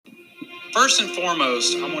First and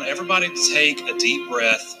foremost, I want everybody to take a deep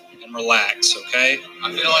breath and relax, okay? I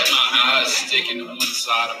feel like my eyes sticking to one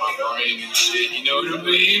side of my brain and shit, you know what I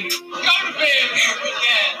mean? Go to bed here with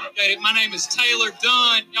that. Okay, my name is Taylor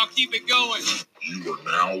Dunn. Y'all keep it going. You are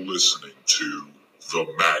now listening to the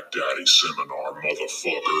Mac Daddy Seminar,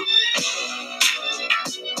 motherfucker.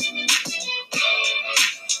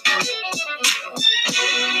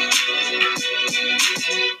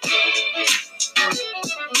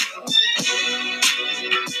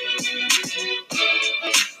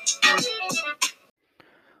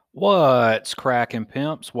 What's cracking,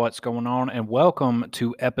 pimps? What's going on? And welcome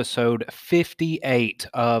to episode 58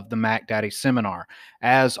 of the Mac Daddy Seminar.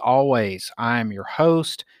 As always, I'm your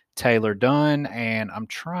host, Taylor Dunn, and I'm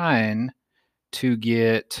trying to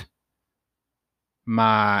get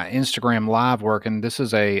my Instagram live working. This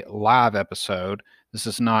is a live episode. This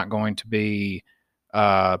is not going to be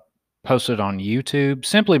posted on YouTube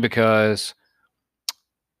simply because...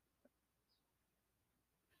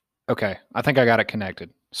 Okay, I think I got it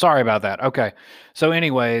connected. Sorry about that. Okay, so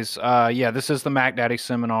anyways, this is the Mac Daddy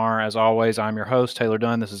Seminar. As always, I'm your host, Taylor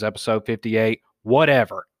Dunn. This is episode 58.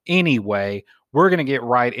 Whatever. Anyway, we're going to get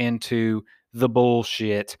right into the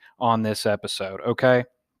bullshit on this episode, okay?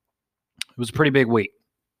 It was a pretty big week.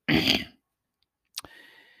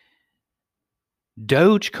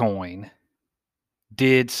 DogeCoin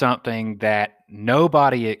did something that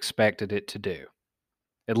nobody expected it to do,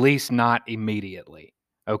 at least not immediately,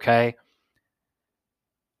 okay?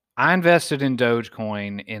 I invested in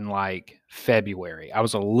DogeCoin in like February. I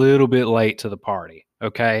was a little bit late to the party,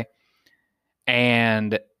 okay?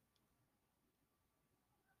 And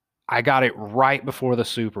I got it right before the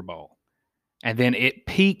Super Bowl. And then it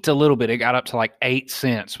peaked a little bit. It got up to like 8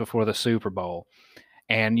 cents before the Super Bowl.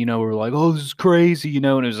 And, we were like, oh, this is crazy, and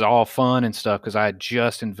it was all fun and stuff because I had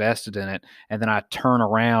just invested in it. And then I turn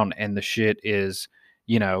around and the shit is,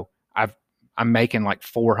 I'm making like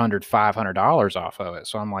 $400, $500 off of it.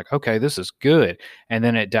 So I'm like, okay, this is good. And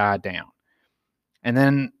then it died down. And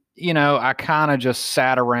then, I kind of just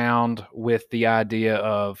sat around with the idea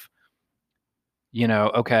of,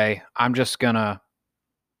 okay, I'm just going to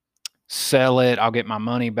sell it. I'll get my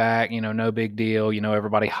money back, no big deal.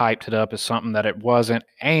 Everybody hyped it up as something that it wasn't.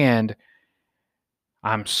 And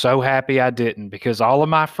I'm so happy I didn't, because all of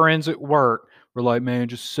my friends at work were like, man,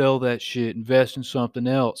 just sell that shit, invest in something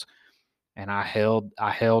else. And I held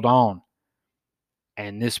on.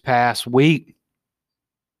 And this past week,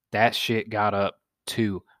 that shit got up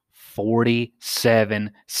to 47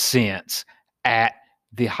 cents at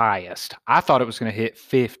the highest. I thought it was going to hit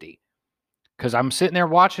 50 because I'm sitting there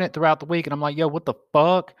watching it throughout the week and I'm like, yo, what the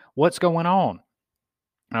fuck? What's going on?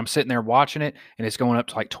 And I'm sitting there watching it and it's going up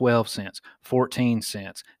to like 12 cents, 14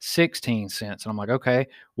 cents, 16 cents. And I'm like, okay,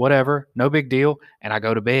 whatever, no big deal. And I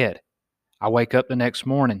go to bed. I wake up the next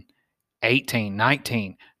morning, 18,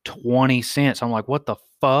 19, 20 cents. I'm like, what the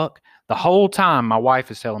fuck? The whole time my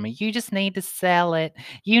wife is telling me, you just need to sell it.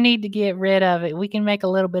 You need to get rid of it. We can make a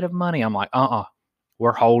little bit of money. I'm like,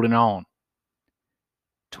 we're holding on.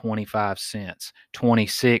 25 cents,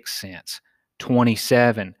 26 cents,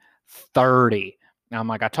 27, 30. Now I'm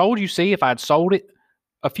like, I told you, see, if I'd sold it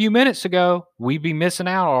a few minutes ago, we'd be missing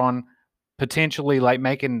out on potentially like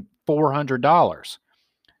making $400.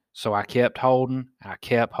 So I kept holding, I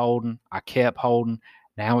kept holding, I kept holding.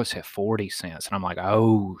 Now it's at 40 cents. And I'm like,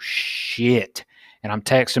 oh, shit. And I'm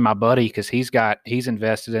texting my buddy because he's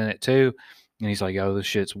invested in it too. And he's like, yo, this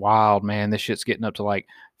shit's wild, man. This shit's getting up to like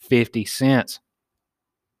 50 cents.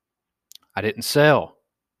 I didn't sell.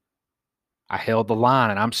 I held the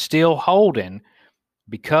line and I'm still holding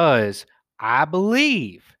because I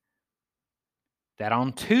believe that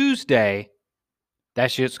on Tuesday,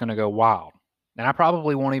 that shit's going to go wild. And I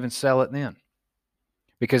probably won't even sell it then.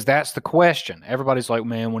 Because that's the question. Everybody's like,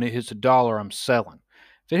 man, when it hits $1, I'm selling.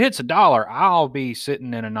 If it hits $1, I'll be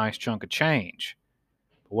sitting in a nice chunk of change.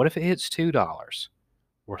 But what if it hits $2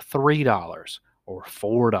 or $3 or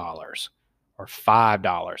 $4 or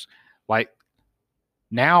 $5? Like,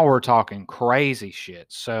 now we're talking crazy shit.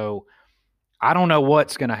 So I don't know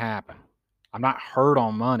what's going to happen. I'm not hurt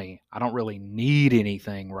on money. I don't really need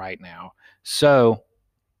anything right now. So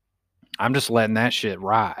I'm just letting that shit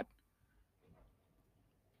ride.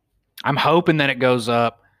 I'm hoping that it goes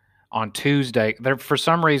up on Tuesday. For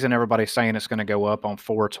some reason, everybody's saying it's going to go up on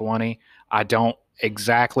 420. I don't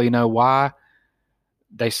exactly know why.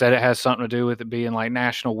 They said it has something to do with it being like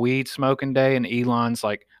National Weed Smoking Day, and Elon's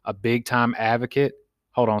like a big time advocate.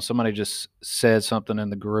 Hold on, somebody just said something in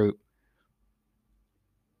the group.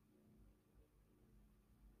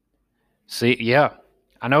 See, yeah,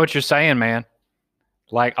 I know what you're saying, man.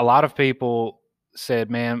 Like, a lot of people said,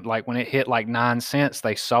 man, like when it hit like 9 cents,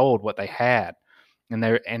 they sold what they had.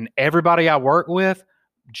 And everybody I work with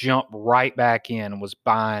jumped right back in and was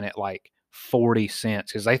buying at like 40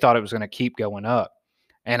 cents because they thought it was going to keep going up.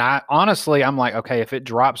 And I'm like, okay, if it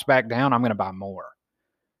drops back down, I'm going to buy more.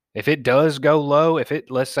 If it does go low,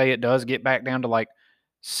 let's say it does get back down to like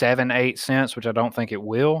 7, 8 cents, which I don't think it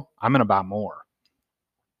will, I'm going to buy more.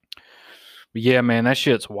 But yeah, man, that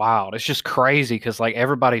shit's wild. It's just crazy because like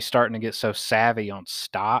everybody's starting to get so savvy on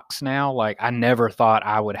stocks now. Like I never thought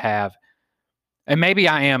I would have, and maybe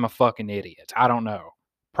I am a fucking idiot. I don't know.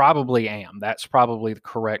 Probably am. That's probably the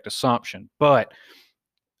correct assumption. But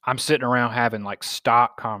I'm sitting around having like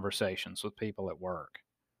stock conversations with people at work.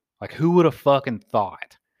 Like who would have fucking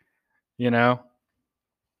thought? You know?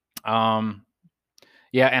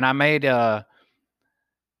 Yeah, and I made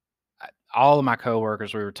all of my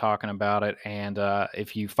coworkers, we were talking about it, and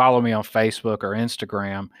if you follow me on Facebook or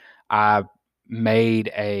Instagram, I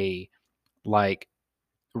made a like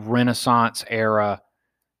Renaissance era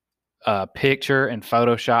picture and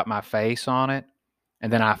Photoshop my face on it,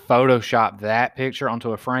 and then I Photoshopped that picture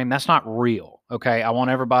onto a frame. That's not real, okay? I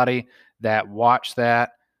want everybody that watched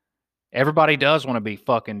that. Everybody does want to be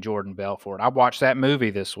fucking Jordan Belfort. I watched that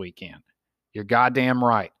movie this weekend. You're goddamn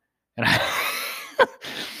right. And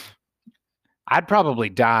I'd probably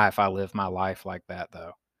die if I lived my life like that,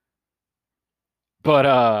 though.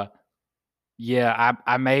 But yeah,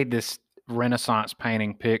 I made this Renaissance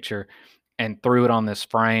painting picture and threw it on this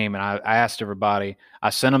frame. And I asked everybody, I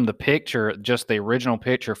sent them the picture, just the original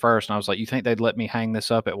picture first. And I was like, you think they'd let me hang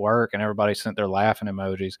this up at work? And everybody sent their laughing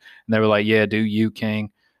emojis. And they were like, yeah, do you,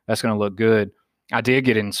 King? That's going to look good. I did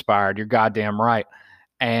get inspired. You're goddamn right.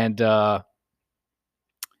 And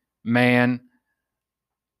man,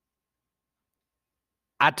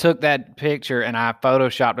 I took that picture and I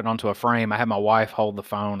Photoshopped it onto a frame. I had my wife hold the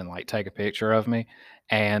phone and like take a picture of me.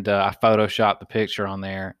 And I Photoshopped the picture on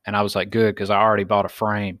there. And I was like, good, because I already bought a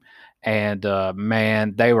frame. And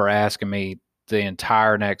man, they were asking me the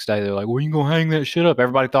entire next day. They're like, well, you going to hang that shit up?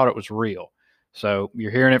 Everybody thought it was real. So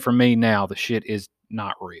you're hearing it from me now. The shit is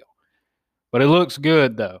not real. But it looks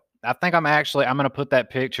good, though. I think I'm going to put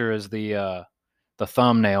that picture as the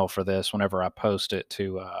thumbnail for this whenever I post it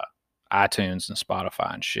to iTunes and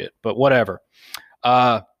Spotify and shit. But whatever.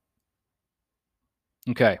 Okay.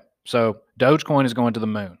 So DogeCoin is going to the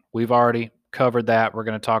moon. We've already covered that. We're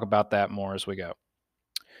going to talk about that more as we go.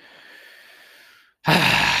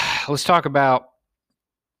 Let's talk about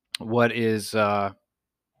what is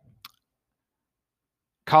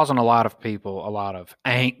causing a lot of people a lot of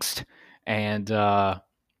angst and, a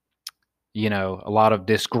lot of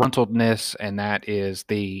disgruntledness, and that is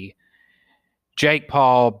the Jake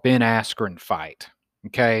Paul, Ben Askren fight.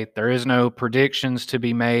 Okay. There is no predictions to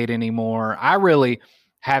be made anymore. I really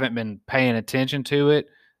haven't been paying attention to it,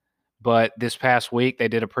 but this past week they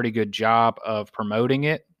did a pretty good job of promoting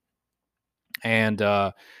it. And,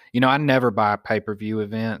 I never buy pay-per-view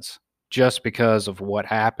events just because of what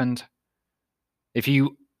happened. If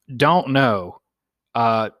you don't know,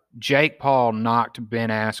 Jake Paul knocked Ben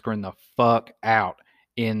Askren the fuck out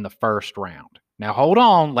in the first round. Now, hold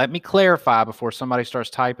on. Let me clarify before somebody starts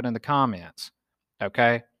typing in the comments.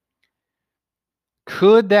 Okay?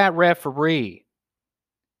 Could that referee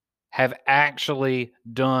have actually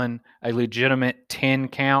done a legitimate 10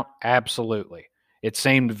 count? Absolutely. It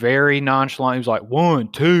seemed very nonchalant. He was like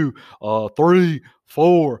 1, 2, 3,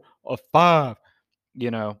 4, 5,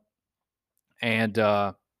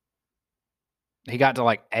 and he got to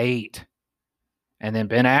like 8. And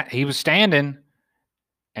then he was standing,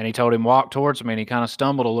 and he told him walk towards me, and he kind of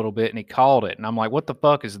stumbled a little bit, and he called it. And I'm like, what the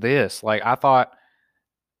fuck is this? Like, I thought,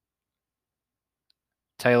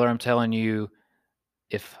 Taylor, I'm telling you,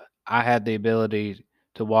 if I had the ability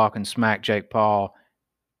to walk and smack Jake Paul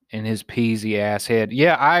in his peasy ass head.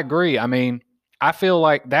 Yeah, I agree. I mean, I feel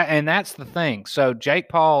like that, and that's the thing. So Jake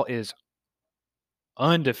Paul is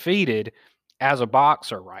undefeated as a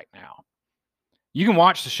boxer right now. You can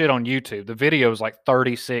watch the shit on YouTube. The video is like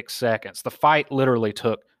 36 seconds. The fight literally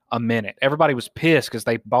took a minute. Everybody was pissed because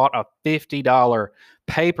they bought a $50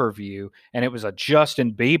 pay-per-view, and it was a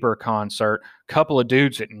Justin Bieber concert. A couple of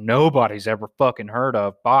dudes that nobody's ever fucking heard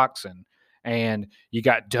of boxing. And you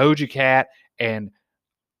got Doja Cat and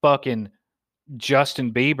fucking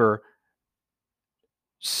Justin Bieber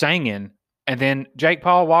singing, and then Jake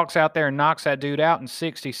Paul walks out there and knocks that dude out in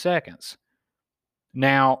 60 seconds.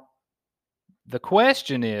 Now, the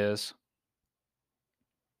question is,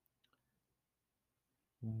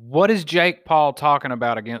 what is Jake Paul talking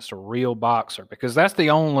about against a real boxer? Because that's the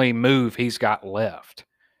only move he's got left.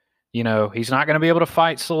 He's not going to be able to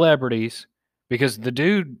fight celebrities because the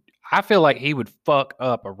dude, I feel like he would fuck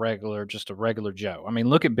up just a regular Joe. I mean,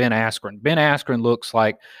 look at Ben Askren. Ben Askren looks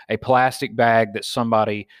like a plastic bag that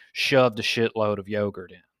somebody shoved a shitload of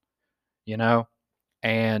yogurt in, you know?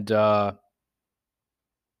 And I'll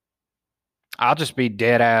just be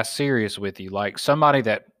dead ass serious with you. Like somebody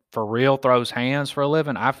that for real throws hands for a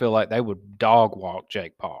living, I feel like they would dog walk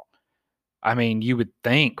Jake Paul. I mean, you would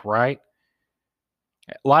think, right?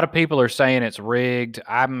 A lot of people are saying it's rigged.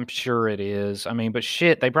 I'm sure it is. I mean, but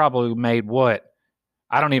shit, they probably made what?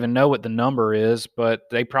 I don't even know what the number is, but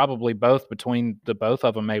they probably between the both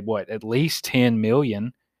of them made what? At least 10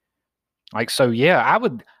 million. Like, so yeah,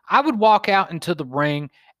 I would walk out into the ring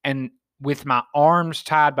and with my arms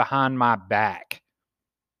tied behind my back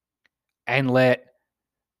and let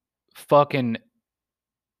fucking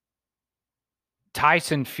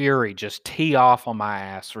Tyson Fury just tee off on my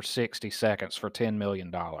ass for 60 seconds for $10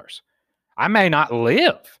 million. I may not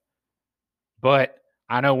live, but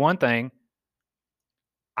I know one thing.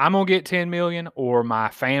 I'm going to get 10 million or my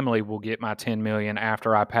family will get my 10 million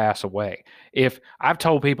after I pass away. If I've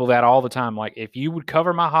told people that all the time, like if you would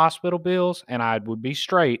cover my hospital bills and I would be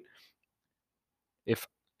straight,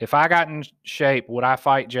 if I got in shape, would I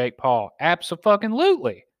fight Jake Paul?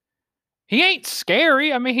 Absolutely. He ain't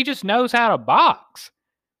scary. I mean, he just knows how to box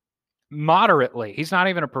moderately. He's not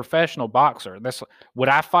even a professional boxer. Would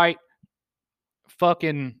I fight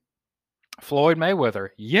fucking Floyd Mayweather?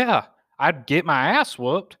 Yeah, I'd get my ass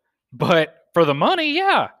whooped, but for the money,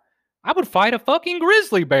 yeah, I would fight a fucking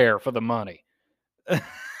grizzly bear for the money.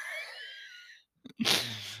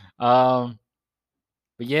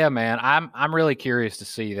 But yeah, man, I'm really curious to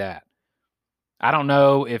see that. I don't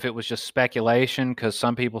know if it was just speculation because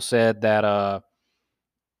some people said that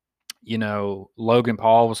Logan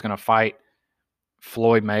Paul was going to fight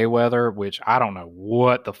Floyd Mayweather, which I don't know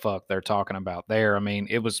what the fuck they're talking about there. I mean,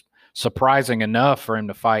 it was surprising enough for him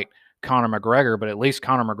to fight Conor McGregor, but at least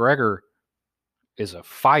Conor McGregor is a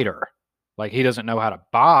fighter. Like, he doesn't know how to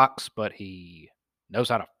box, but he knows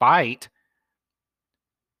how to fight.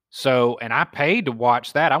 So, and I paid to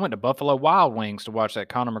watch that. I went to Buffalo Wild Wings to watch that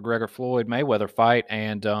Conor McGregor Floyd Mayweather fight,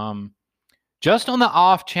 and just on the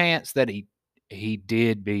off chance that he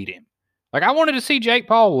did beat him. Like, I wanted to see Jake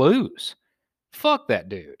Paul lose. Fuck that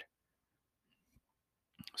dude.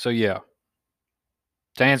 So, yeah.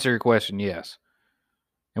 To answer your question, yes.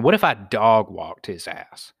 And what if I dog walked his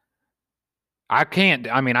ass? I can't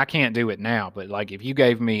do it now, but like if you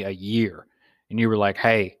gave me a year and you were like,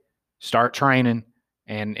 hey, start training,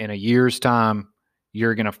 and in a year's time,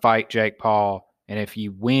 you're going to fight Jake Paul. And if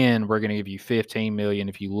you win, we're going to give you 15 million.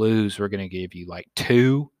 If you lose, we're going to give you like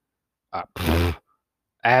 2.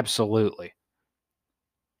 Absolutely.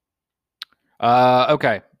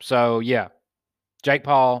 Okay. So yeah, Jake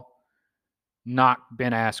Paul knocked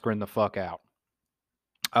Ben Askren the fuck out.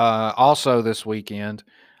 Also this weekend,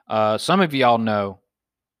 some of y'all know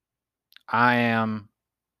I am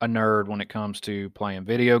a nerd when it comes to playing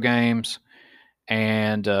video games,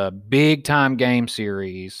 and a big time game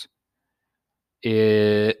series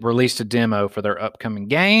it released a demo for their upcoming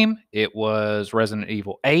game. It was Resident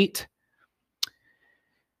Evil 8.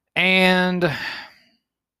 And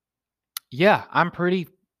yeah, I'm pretty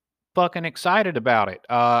fucking excited about it.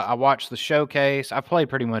 I watched the showcase. I've played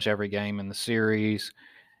pretty much every game in the series,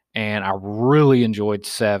 and I really enjoyed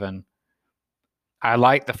 7. I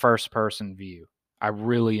like the first person view. I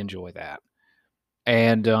really enjoy that.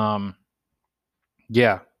 And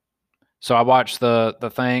yeah. So I watched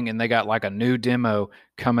the thing, and they got like a new demo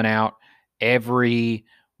coming out every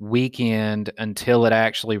weekend until it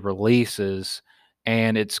actually releases,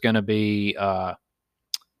 and it's going to be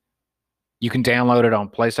you can download it on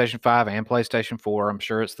PlayStation 5 and PlayStation 4. I'm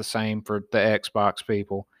sure it's the same for the Xbox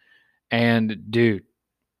people. And dude,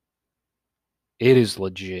 it is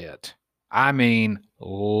legit. I mean,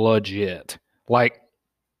 legit. Like,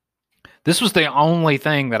 this was the only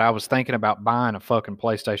thing that I was thinking about buying a fucking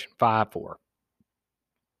PlayStation 5 for.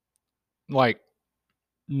 Like,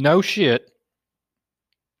 no shit.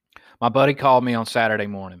 My buddy called me on Saturday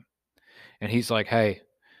morning, and he's like, hey,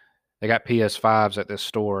 they got PS5s at this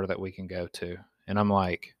store that we can go to. And I'm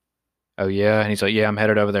like, oh, yeah? And he's like, yeah, I'm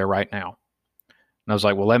headed over there right now. And I was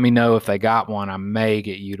like, well, let me know if they got one. I may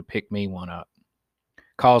get you to pick me one up.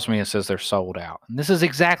 Calls me and says they're sold out. And this is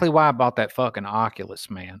exactly why I bought that fucking Oculus,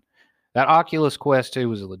 man. That Oculus Quest 2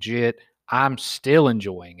 was legit. I'm still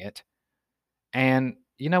enjoying it. And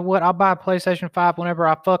you know what? I'll buy a PlayStation 5 whenever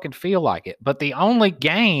I fucking feel like it. But the only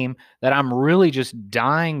game that I'm really just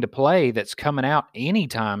dying to play that's coming out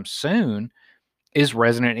anytime soon is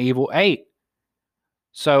Resident Evil 8.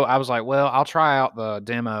 So I was like, well, I'll try out the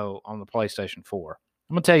demo on the PlayStation 4.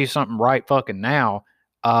 I'm going to tell you something right fucking now.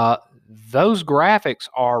 those graphics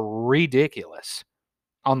are ridiculous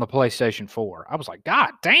on the PlayStation 4. I was like,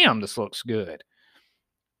 God damn, this looks good.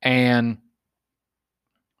 And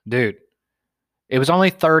dude, it was only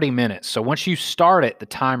 30 minutes. So once you start it, the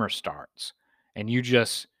timer starts. And you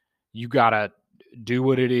gotta do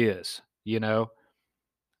what it is, you know?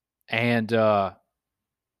 And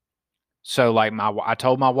so like I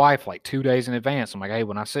told my wife like 2 days in advance, I'm like, hey,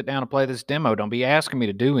 when I sit down to play this demo, don't be asking me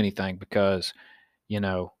to do anything because, you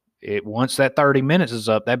know, once that 30 minutes is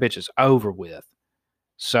up, that bitch is over with.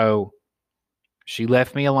 So she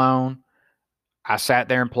left me alone. I sat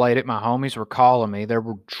there and played it. My homies were calling me. They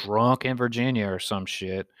were drunk in Virginia or some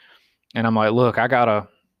shit. And I'm like, look, I gotta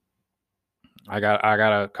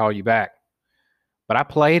call you back. But I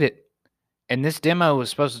played it. And this demo was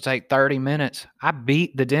supposed to take 30 minutes. I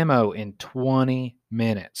beat the demo in 20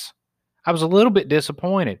 minutes. I was a little bit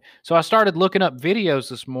disappointed. So I started looking up videos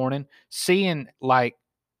this morning, seeing like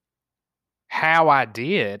how I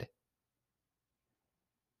did.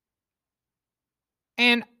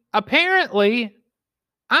 And apparently,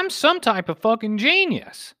 I'm some type of fucking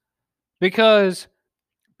genius because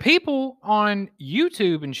people on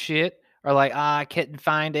YouTube and shit are like, I couldn't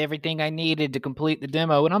find everything I needed to complete the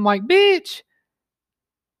demo. And I'm like, bitch,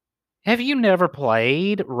 have you never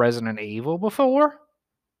played Resident Evil before?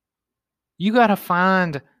 You got to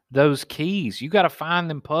find those keys. You got to find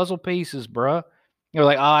them puzzle pieces, bruh. You're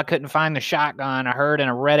like, oh, I couldn't find the shotgun. I heard in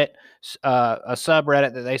a Reddit, a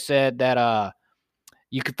subreddit that they said that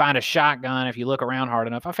you could find a shotgun if you look around hard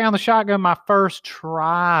enough. I found the shotgun my first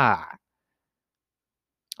try.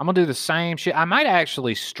 I'm gonna do the same shit. I might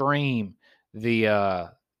actually stream the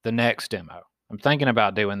next demo. I'm thinking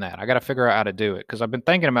about doing that. I got to figure out how to do it because I've been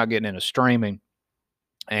thinking about getting into streaming,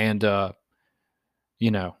 and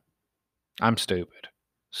you know, I'm stupid.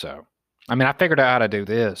 So, I mean, I figured out how to do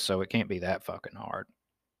this, so it can't be that fucking hard.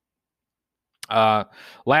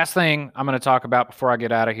 Last thing I'm going to talk about before I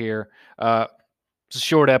get out of here. It's a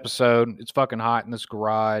short episode. It's fucking hot in this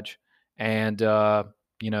garage, and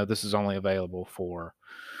you know, this is only available for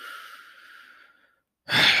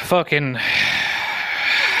fucking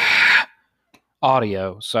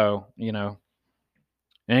audio. So, you know,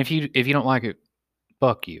 and if you don't like it,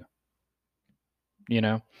 fuck you. You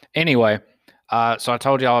know. Anyway, so I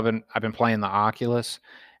told y'all I've been playing the Oculus,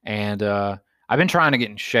 and I've been trying to get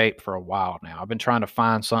in shape for a while now. I've been trying to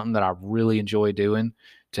find something that I really enjoy doing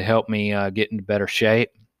to help me get into better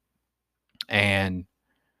shape. And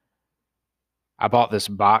I bought this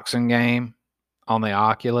boxing game on the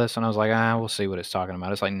Oculus, and I was like, we'll see what it's talking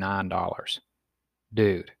about. It's like $9.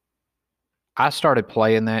 Dude, I started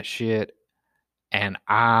playing that shit, and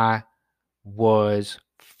I was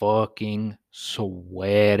fucking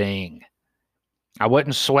sweating. I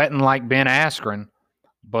wasn't sweating like Ben Askren,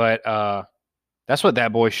 but that's what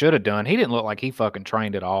that boy should have done. He didn't look like he fucking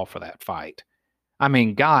trained at all for that fight. I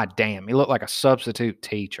mean, god damn, he looked like a substitute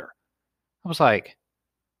teacher. I was like,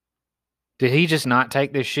 did he just not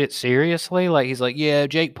take this shit seriously? Like, he's like, yeah,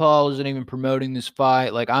 Jake Paul isn't even promoting this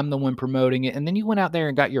fight. Like, I'm the one promoting it. And then you went out there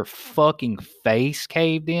and got your fucking face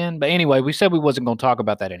caved in. But anyway, we said we wasn't going to talk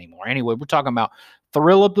about that anymore. Anyway, we're talking about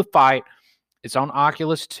Thrill of the Fight. It's on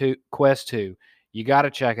Oculus Quest 2. You got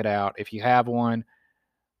to check it out if you have one.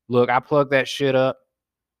 Look, I plugged that shit up,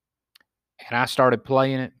 and I started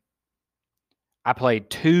playing it. I played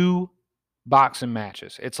 2 boxing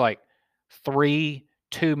matches. It's like 3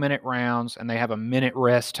 2-minute rounds, and they have a minute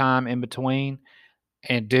rest time in between.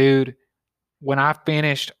 And dude, when I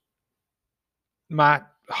finished, my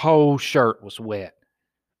whole shirt was wet.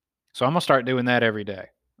 So I'm going to start doing that every day.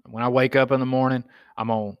 When I wake up in the morning, I'm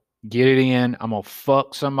going to get it in. I'm going to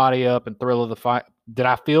fuck somebody up in Thrill of the Fight. Did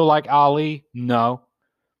I feel like Ali? No.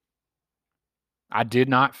 I did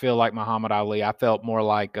not feel like Muhammad Ali. I felt more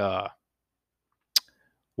like,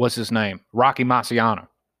 what's his name? Rocky Marciano.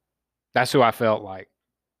 That's who I felt like.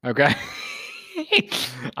 Okay.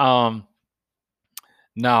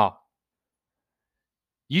 No.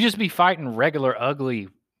 You just be fighting regular ugly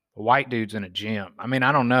white dudes in a gym. I mean,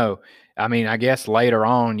 I don't know. I mean, I guess later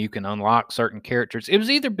on you can unlock certain characters. It was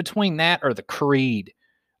either between that or the Creed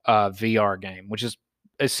VR game, which is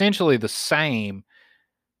essentially the same.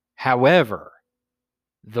 However,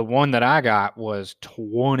 the one that I got was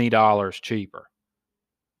 $20 cheaper.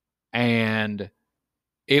 And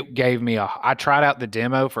it gave me I tried out the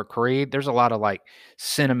demo for Creed. There's a lot of like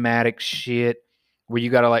cinematic shit where you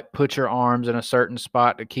got to like put your arms in a certain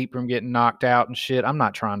spot to keep from getting knocked out and shit. I'm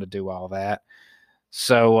not trying to do all that.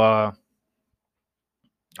 So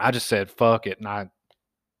I just said, fuck it. And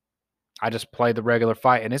I I just play the regular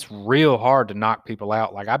fight, and it's real hard to knock people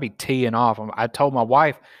out. Like, I be teeing off. I told my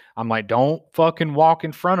wife, I'm like, don't fucking walk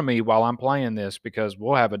in front of me while I'm playing this, because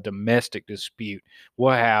we'll have a domestic dispute.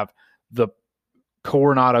 We'll have the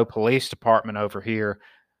Coronado Police Department over here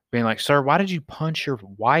being like, sir, why did you punch your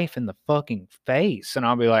wife in the fucking face? And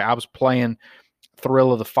I'll be like, I was playing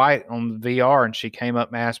Thrill of the Fight on the VR, and she came up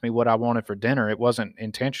and asked me what I wanted for dinner. It wasn't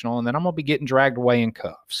intentional. And then I'm going to be getting dragged away in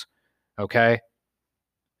cuffs. Okay.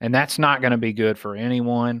 And that's not going to be good for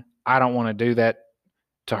anyone. I don't want to do that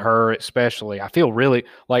to her, especially. I feel really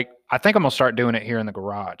like, I think I'm going to start doing it here in the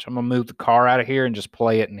garage. I'm going to move the car out of here and just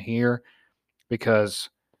play it in here, because,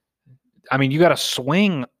 I mean, you got to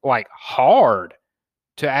swing like hard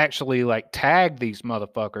to actually like tag these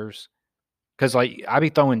motherfuckers. Because like I be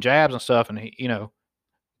throwing jabs and stuff, and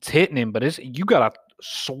it's hitting him, but you got to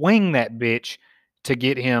swing that bitch to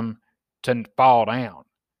get him to fall down.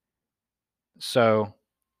 So,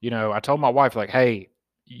 I told my wife, like, hey,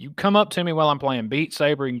 you come up to me while I'm playing Beat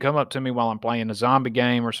Saber. You can come up to me while I'm playing a zombie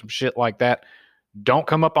game or some shit like that. Don't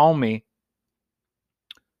come up on me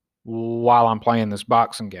while I'm playing this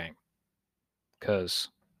boxing game. Because,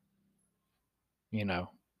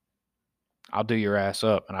 I'll do your ass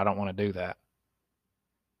up, and I don't want to do that.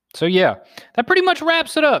 So, yeah, that pretty much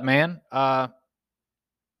wraps it up, man. AK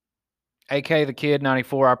the Kid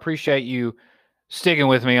 94, I appreciate you sticking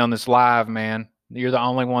with me on this live, man. You're the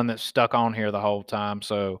only one that's stuck on here the whole time.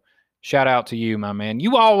 So shout out to you, my man.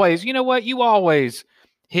 You always, you know what? You always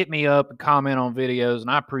hit me up and comment on videos,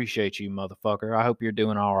 and I appreciate you, motherfucker. I hope you're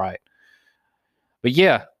doing all right. But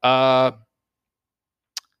yeah, that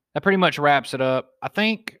pretty much wraps it up. I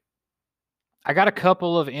think I got a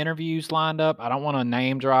couple of interviews lined up. I don't want to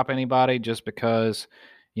name drop anybody just because,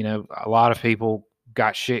 a lot of people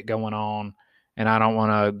got shit going on, and I don't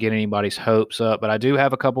want to get anybody's hopes up, but I do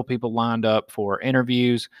have a couple people lined up for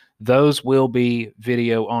interviews. Those will be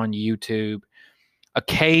video on YouTube.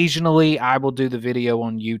 Occasionally, I will do the video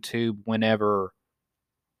on YouTube whenever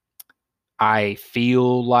I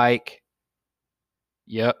feel like,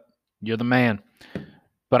 yep, you're the man.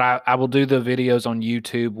 But I will do the videos on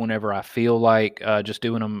YouTube whenever I feel like just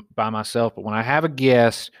doing them by myself. But when I have a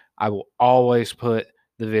guest, I will always put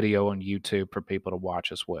the video on YouTube for people to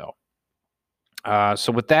watch as well.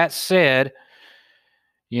 So with that said,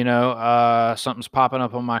 something's popping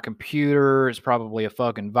up on my computer. It's probably a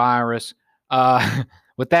fucking virus.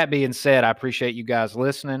 With that being said, I appreciate you guys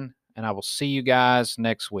listening, and I will see you guys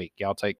next week. Y'all take care.